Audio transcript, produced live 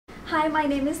Hi, my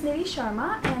name is Nidhi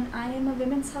Sharma and I am a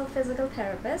women's health physical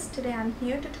therapist. Today I'm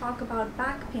here to talk about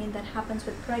back pain that happens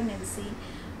with pregnancy,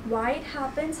 why it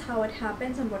happens, how it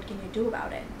happens, and what can you do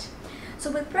about it. So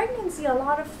with pregnancy, a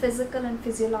lot of physical and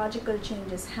physiological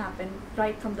changes happen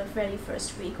right from the very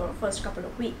first week or first couple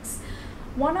of weeks.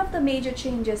 One of the major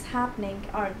changes happening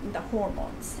are the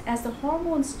hormones. As the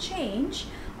hormones change,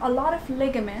 a lot of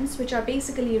ligaments, which are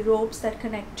basically ropes that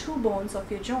connect two bones of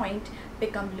your joint,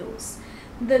 become loose.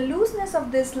 The looseness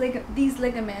of these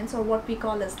ligaments, or what we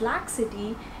call as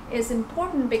laxity, is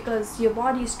important because your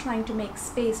body is trying to make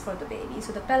space for the baby.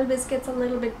 So the pelvis gets a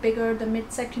little bit bigger, the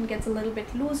midsection gets a little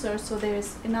bit looser, so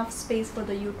there's enough space for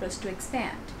the uterus to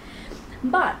expand.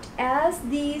 But as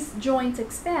these joints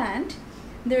expand,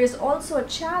 there is also a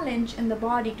challenge in the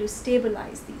body to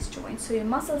stabilize these joints. So your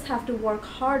muscles have to work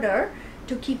harder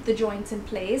to keep the joints in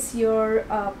place. Your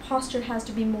posture has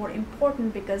to be more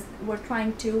important because we're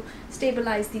trying to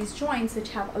stabilize these joints, which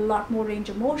have a lot more range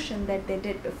of motion than they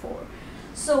did before.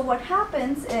 So what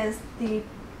happens is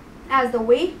as the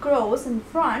weight grows in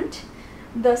front,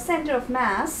 the center of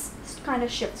mass kind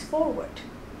of shifts forward,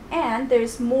 and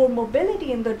there's more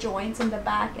mobility in the joints in the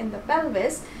back and the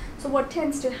pelvis. So what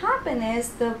tends to happen is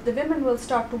the women will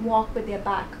start to walk with their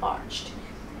back arched.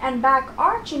 And back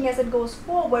arching as it goes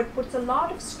forward puts a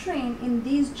lot of strain in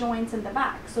these joints in the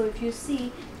back. So if you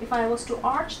see, if I was to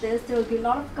arch this, there will be a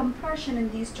lot of compression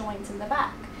in these joints in the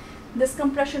back. This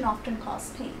compression often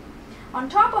causes pain. On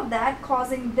top of that,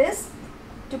 causing this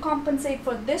to compensate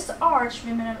for this arch,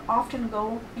 women often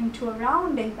go into a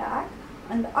rounding back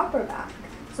and the upper back.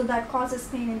 So that causes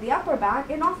pain in the upper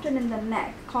back and often in the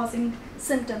neck, causing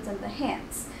symptoms in the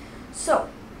hands. So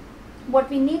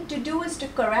what we need to do is to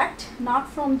correct,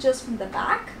 not just from the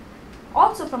back,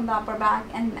 also from the upper back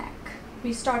and neck.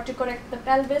 We start to correct the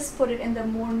pelvis, put it in the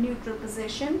more neutral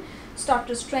position, start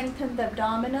to strengthen the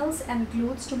abdominals and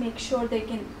glutes to make sure they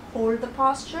can hold the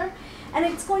posture. And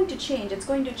it's going to change. It's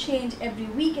going to change every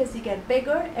week as you get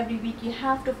bigger. Every week you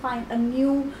have to find a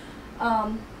new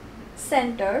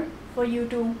center for you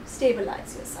to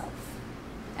stabilize yourself.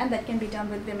 And that can be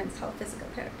done with women's health physical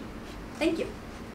therapy. Thank you.